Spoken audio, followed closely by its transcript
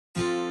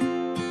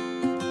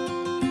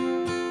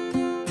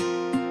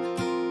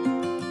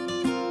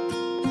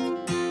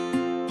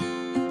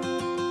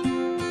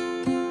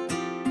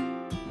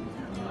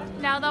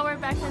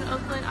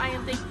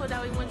am thankful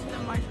that we went to the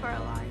March for Our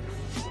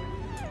Lives.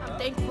 I'm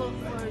thankful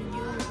for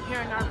you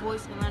hearing our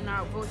voice and letting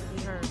our voice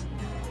be heard.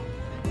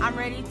 I'm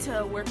ready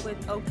to work with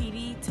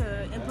OPD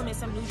to implement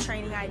some new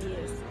training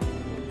ideas.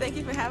 Thank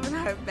you for having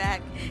our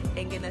back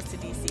and getting us to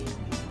DC.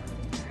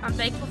 I'm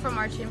thankful for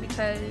marching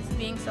because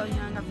being so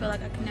young, I feel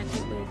like I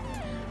connected with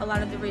a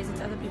lot of the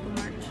reasons other people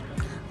march.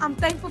 I'm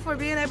thankful for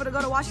being able to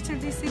go to Washington,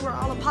 D.C. where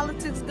all the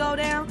politics go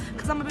down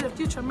because I'm going to be the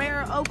future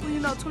mayor of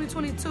Oakland,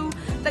 2022.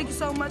 Thank you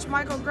so much,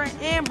 Michael Grant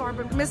and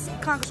Miss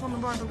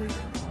Congresswoman Barbara Lee.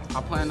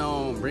 I plan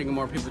on bringing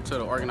more people to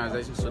the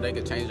organization so they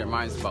can change their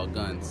minds about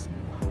guns.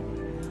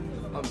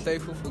 I'm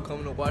thankful for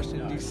coming to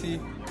Washington, D.C.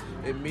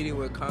 and meeting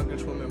with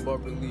Congresswoman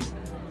Barbara Lee.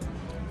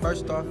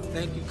 First off,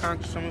 thank you,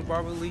 Congresswoman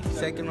Barbara Lee.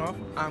 Second off,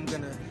 I'm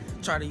going to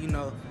try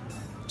to,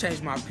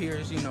 change my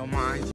peers, minds.